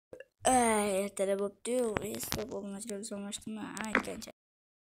ertalab bo'pti-yu, eslab bo'lmasligini solmashdimmi? Aytgancha.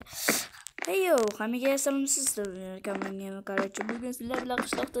 Heyo, hammaga asalomsiz. Короче, bugun sizlar bilan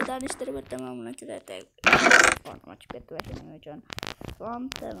qishloqda tanishtirib o'taman. Bunachilar qo'rqib ochib ketdi shuning uchun.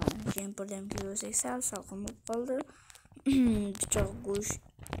 Fanta mana jempordam ko'rsak salqin bo'lib qoldi. Pichoq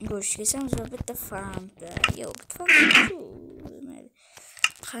go'sht kesamiz va bitta fanta. Yo'q, bitta fanta.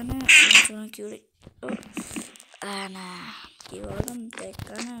 Qani, shuni ko'ring. Ana, devorim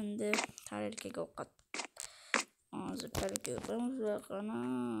tekkani endi tarelkaga ovqat. Hozir tarelkaga qo'yamiz va qani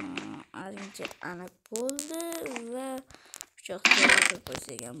ozgincha aniq bo'ldi va pichoqni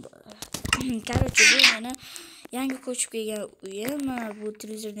qo'ysak ham bo'ladi. Короче, bu meni yangi ko'chib kelgan uyim. Mana bu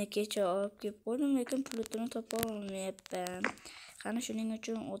televizorni kecha olib kelib qo'ydim, lekin pultini topa olmayapman. Qani shuning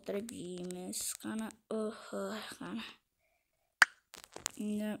uchun o'tirib yeymiz. Qani, qani.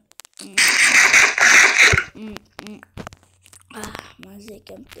 Mazza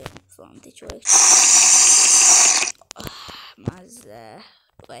ekan fanta ichib. Mazza.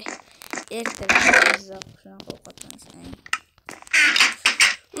 Voy. Ertaga mazza shunaqa ovqatlansang.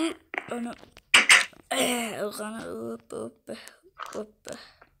 Ana. Qani op.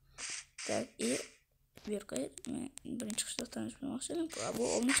 Tak, bu yerga men birinchi qishloqdan tanishmoqchi edim. Bu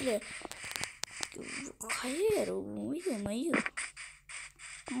olmachilar. Qayер, uyim.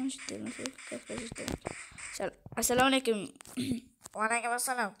 Assalomu alaykum. Va alaykum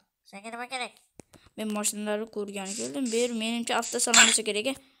assalom. Senga nima kerak? Men mashinalarni ko'rgani keldim. Bu yer menimcha avtosalon bo'lsa kerak.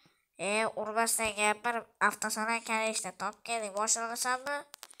 Urmasdan gapir. Avtosalon kelishdi. Top kelding. Mashina olasanmi?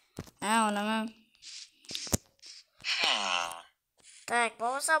 Ha, olaman. Tak,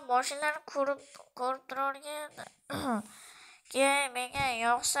 bo'lmasa mashinalarni ko'rib turarkan. Keyin menga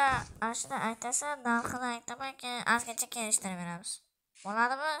yo'qsa, ashuna aytasan, narxini aytaman, keyin ozgincha kelishtirib beramiz.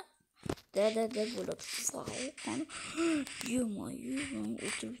 Bo'ladimi? Da bo'ladi. Qani. Yuma,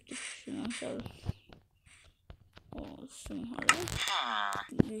 o'tirib shuni sal.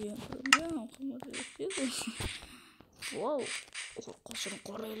 Wow, qo'shin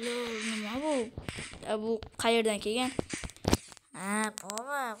qoraylar, nima bu? Bu qayerdan kelgan? Bu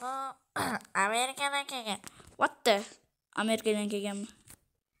Amerikadan kelgan. What the? Amerikadan kelganmi?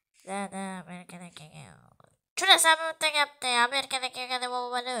 Da, Amerikadan kelgan. Tushunasanmi bitta gapni? Amerikadan kelgan deb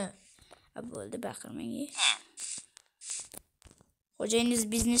bo'lmadi. Bo'ldi, baqirmang. Xo'jayingiz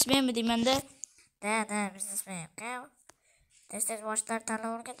biznesmenmi deyman-da? Da, biznesmen. Tez boshlar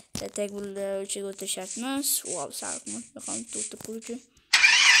tanlab o'rgan. Tek bo'ldi, uchiga o'tirishamiz. Wow, salqin. Meqam tutib quruvchi.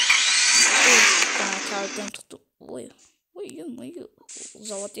 Kaltam tutib. Voy,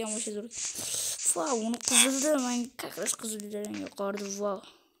 zavod ham o'sha zo'r. Wow, uni qizildi, men kakrash qizillardan yuqordi. Wow.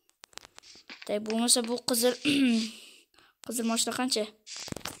 Tek bo'lmasa bu qizil mashina qancha?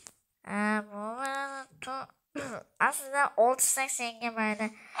 Bu aslida 6 stak senga mayli.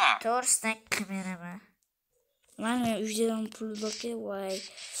 4 stak beraman. Mana uydan pul borki, voy.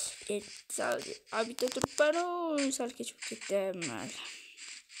 Abita turibman, sal kechib ketdim.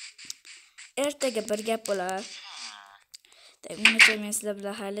 Ertaga bir gap bo'lar. Menimcha men sizlar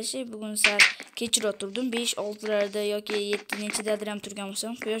bilan xayrlashib, bugun sal kechroq turdim. 5-6 larda yoki 7 nechadadir ham turgan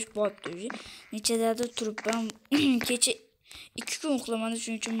bo'lsam, quyosh botdi. Nechadadir turibman. Kecha 2 kun uxlamadim,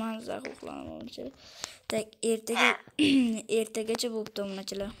 shuning uchun men zax uxlamadim. Tak, ertagacha bo'libdi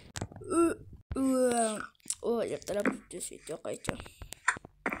bunachilar. Ertalab svet yoqaycha.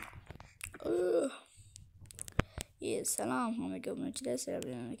 Salom hammaga bunachilar, sizlar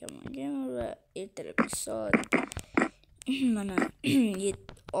bilan ekanman va ertalab soat mana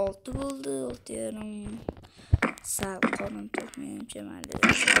 6 bo'ldi, 6:30. Sal qonim to'q menimcha mayli.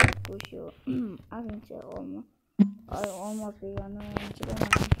 Qo'shiyo. Azimcha olmoq degani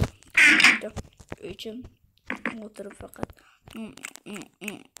uchun o'tirib faqat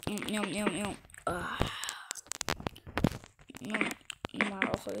yom. Mana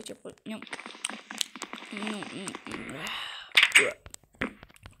oxirigacha qo'ydim.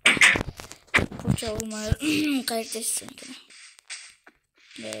 Puchog'im qaytishsin kerak.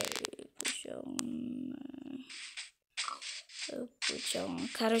 Puchog'im.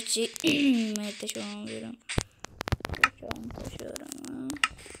 Короче, men tashon beram. Puchog'im tashiraman.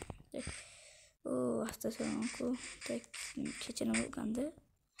 Avtosalonku. Tak, kecha nima bo'lganda?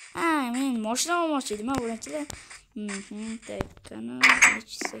 Men mashina olmoqchi edim, bo'lachilar. Tak, qani,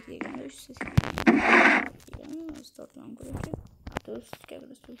 nechta kelgan? 300 kelgan. Startdan ko'rib. Avtobusga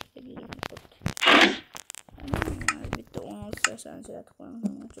kelgan. Bitta 16 tasini ajratib qo'yamiz.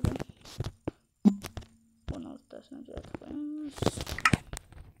 16 tasini ajratib qo'yamiz.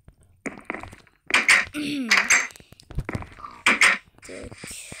 Tak.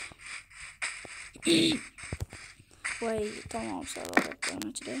 Voy, tamam, sağ ol.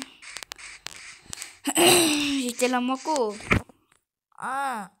 Yetelamoqku.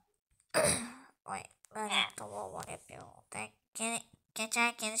 Voy, mana tomon boryapman. Kecha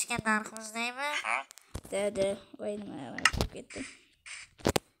kelishgan narximizdaymi? Dedi, voy nima qilib ketdim.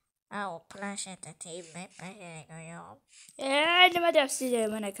 U planshetda tegmayapman kerak yo'q. Nima deyapsiz?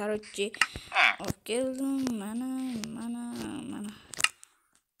 Mana короче. Olib keldim. Mana.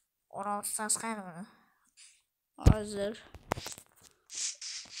 16 tas qani buni? Hozir.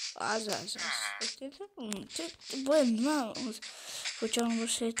 Bu nima? Ko'chani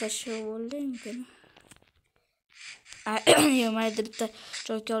boshqa tashlab bo'ldimmi? Yo'q, mana bitta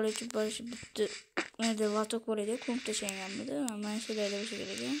joyga olib borish bitta. Mana latok bor edi, ko'p tashlaganmidi? Mana shularda bo'lsa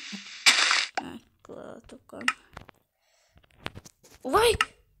kerak. Latok. Voy!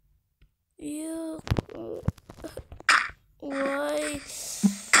 Yo'q. Voy.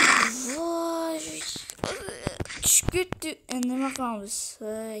 Tushib ketdi. Nima qilamiz?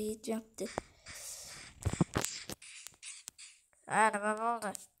 Yetyapti. Nima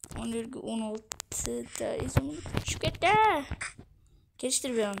bo'ldi? 16 ta izim tushib ketdi.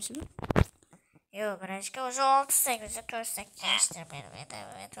 Kelishtirib beramisizmi? Yo'q, birinchi o'zi 6 tak, o'zi 4 tak kelishtirib bermaydi.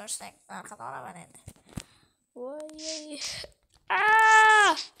 4 tak narxini olaman endi. Voy.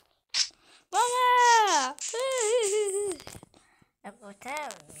 Mama!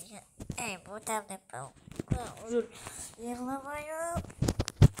 Bu tam deb uzr. Yig'lamayu.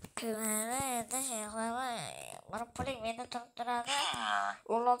 Mana endi yig'lamay. Mana puling menda turib turadi.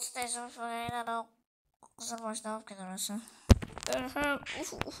 16 ta so'raydi. Qizil mashina olib ketaversin.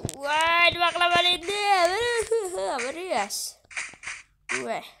 Voy, nima qilaman endi? Birias.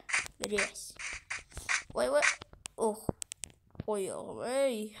 Voy.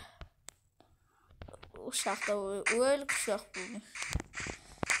 Voy. Ushaqda o'l qishloq bu.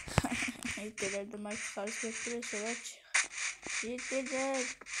 Yeterli maktab ketirish. Yeterli.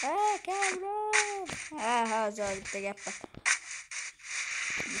 Kamron. Hozir bitta gap bor.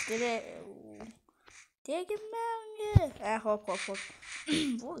 Yeterli. Tegma unga. Hop.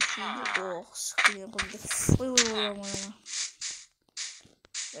 Bu shuni qildi. Voy.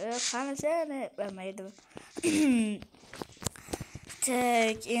 Qani seni bilmaydim.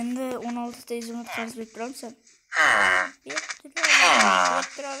 Tak, endi 16 ta izimni qarz berib turamsan.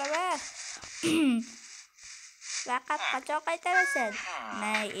 Faqat qachon qaytarasan?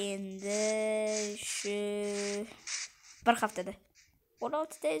 Endi shu bir haftada.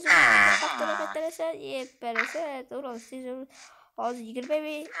 16 ta izimni bir haftada qaytarasan, yeb berasan. 16 ta izimni hozir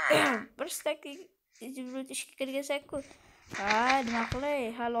 20 bir stak izimni ishga kirgansan-ku. Nima qilay?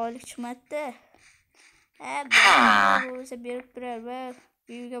 Hali oylik chiqmadi. Bo'lsa berib turar,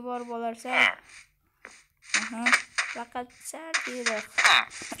 uyga borib olarsan. Faqat sal kerak.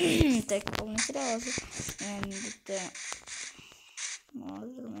 Tak olmasira hozir. Endi bitta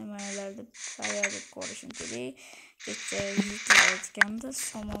hozir nimalarni tayyorlab ko'rishim kerak. Kecha aytganda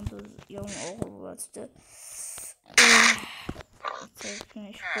somonda yomon og'ir bo'ldi.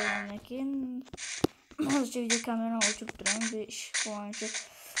 Ish qo'ygandan keyin hozircha video kamerani ochib turaman. Bu ish qilgancha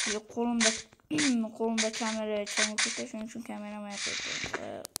qo'limda kamera chamib ketdi, shuning uchun kamerani yo'qotdim.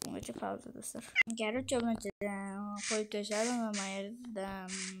 Ungacha pauza do'stlar. Короче, qo'yib tashladim va mana yerdan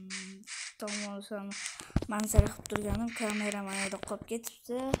tomondan manzara qilib turganim kamera mana yerda qolib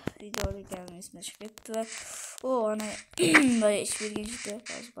ketibdi. Video olganim esimdan chiqib ketdi va ana boya ish bergan juda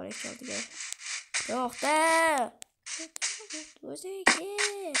hozir bor ekandiga. To'xta. O'zingga.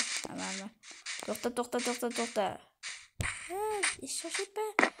 Mana. To'xta. Ish shoshibba.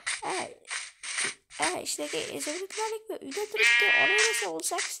 İşteki izimliklerlikmi? Uyda turibdi. Olaversa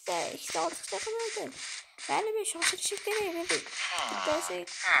 18'da, 2-6'da qiladi. Mani men shoshilishim kerak. Men bittasi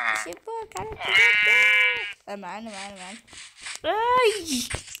ishi bor, qarab turibdi. Mani.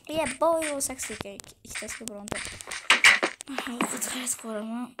 Boy 18 ekan. Ikkitasiga bironta. Qutqarib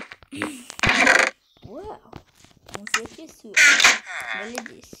qo'raman. Wow. 18 suv.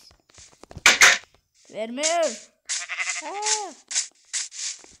 Молодец. Vermiyor.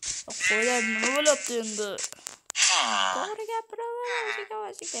 Qo'ylar nima bo'lyapti endi? To'g'ri gapiraver,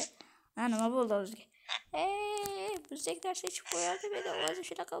 o'ziga. Nima bo'ldi o'ziga? Bizdek narsa ichib qo'yardi, menda o'zi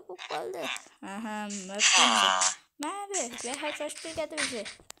shunaqa bo'lib qoldi. Mayli, zahar sochib kelgandi bizni.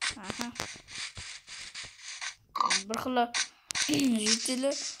 Bir xil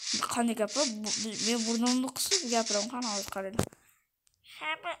yutili qanday gapir? Men burnimni qisib gapiraman, qani hozir qarang.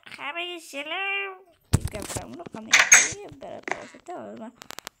 Hammaga selam. Gapiraman, qanday gapiraman?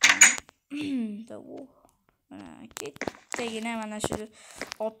 Ketdagina mana shu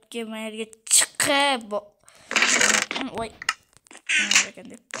opga mana yerga chiqib voy ekan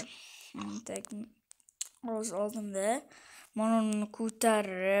debdi. Tak o'z oldimda mana uni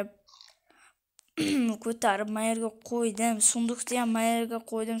ko'tarib ko'tarib mayerga qo'ydim. Sunduqni ham mayerga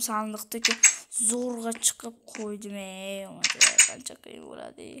qo'ydim. Sandiqdagi zo'rg'a chiqib qo'ydim. Qancha qiyin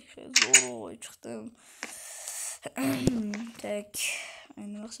bo'ladi. Zo'rg'a chiqdim. Tak,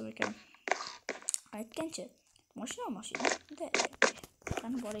 nima qilsam ekan? Aytgancha, moshina.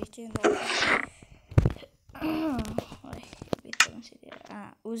 Qani boraychi endi. Voy, bittadan sedi.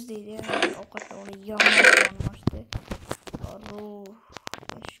 O'z deydi, ovqatni olib yonmoqda.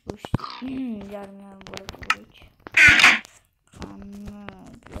 Go'sht. Yarim bo'lib qo'ydik. Qani,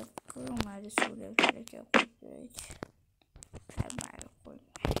 mayda suvga kerak qo'ydik. Mayda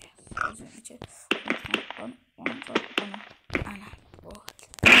qo'ydik. O'zimcha ana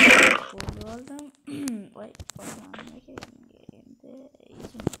oldim. Voy, nimaga endi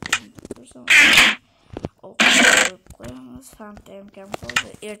tursam ovqat qo'yamiz. Fantayam kam qoldi.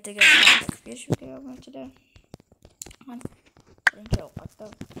 Ertaga qilib berishim kerak bo'lsa. Mana birinchi ovqatda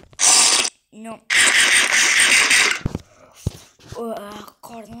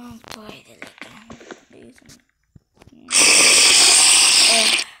qornim to'ydi lekin.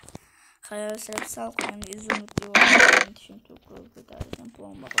 Hayal sirap sal qo'ydim. Izumut yo'q. Tushunib ko'tardim.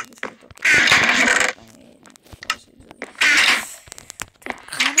 Plomba qo'ydim.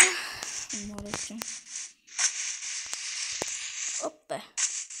 Hoppa.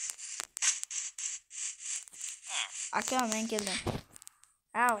 Aka men keldim.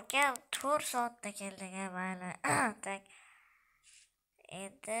 Kel 4 soatda keldik mayli. Tak.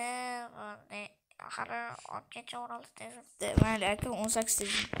 Endi hali 10:16 Mayli aka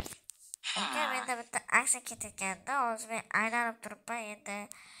 18 aka menda bitta aksiya ketayotganda hozir men aylanib turibman. Endi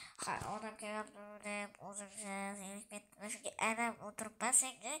odam kelyapti deb o'zimcha shunga aylanib o'tiribman.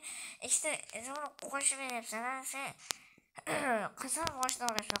 Senga ikkita zo'r qo'shib beryapsan. Sen qizil moshina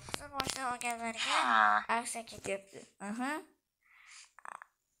olyapsan. Qizil moshina olganlarga aksiya ketyapti.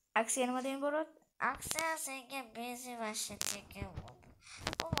 Aksiya nima degan bo'ladi? Aksiya senga benzin va shitga.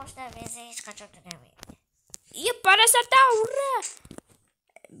 Bu moshina benzin hech qachon tugamaydi. Parasata urra.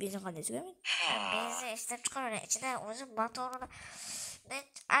 Benzin qanday tugamaydi? Benzin ishlab chiqaradi. Ichida o'zi motorini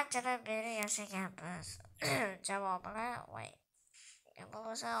anchadan beri yashaganmiz. Javobini voy.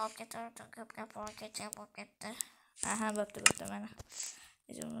 Bo'lmasa olib ketaverdim. Ko'p gap olib ketgan bo'lib ketdi. Bo'pti mana.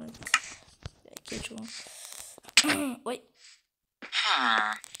 Kechun. Voy.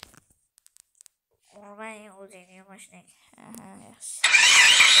 Urmay o'zingni mashinaga. Yaxshi.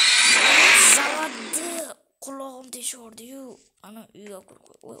 Zavodni qulog'im teshordi-yu. Ana uyga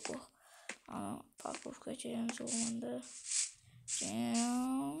qo'y. Ana parkovkacha ham so'g'manda.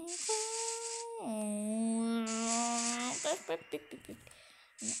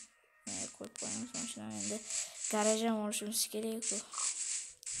 Qo'yib qo'yamiz mashinani endi garajga olishimiz kerak-ku.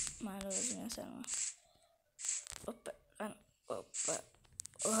 Mayli o'zim yasaman. Hoppa.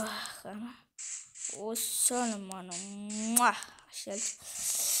 Qani. Ossalom mana.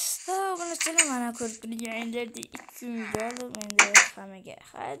 Buni sizlar mana ko'rib turganinglar 2 videoda menda hammaga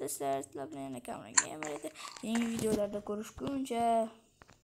xayr do'stlar, sizlar bilan kameraga yangi videolarda ko'rishguncha